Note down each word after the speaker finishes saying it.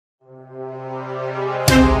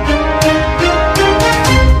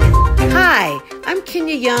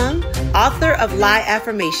Tonya Young, author of Lie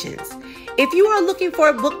Affirmations. If you are looking for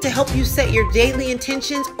a book to help you set your daily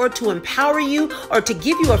intentions or to empower you or to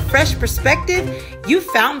give you a fresh perspective, you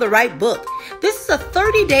found the right book. This is a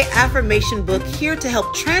 30-day affirmation book here to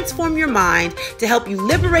help transform your mind, to help you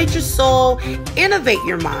liberate your soul, innovate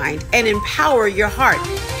your mind, and empower your heart.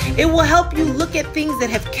 It will help you look at things that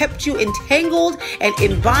have kept you entangled and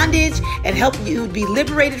in bondage and help you be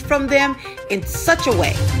liberated from them in such a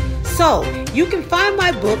way. So you can find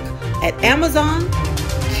my book at Amazon,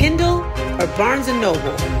 Kindle, or Barnes &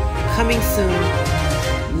 Noble. Coming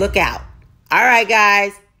soon. Look out. All right,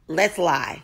 guys, let's lie.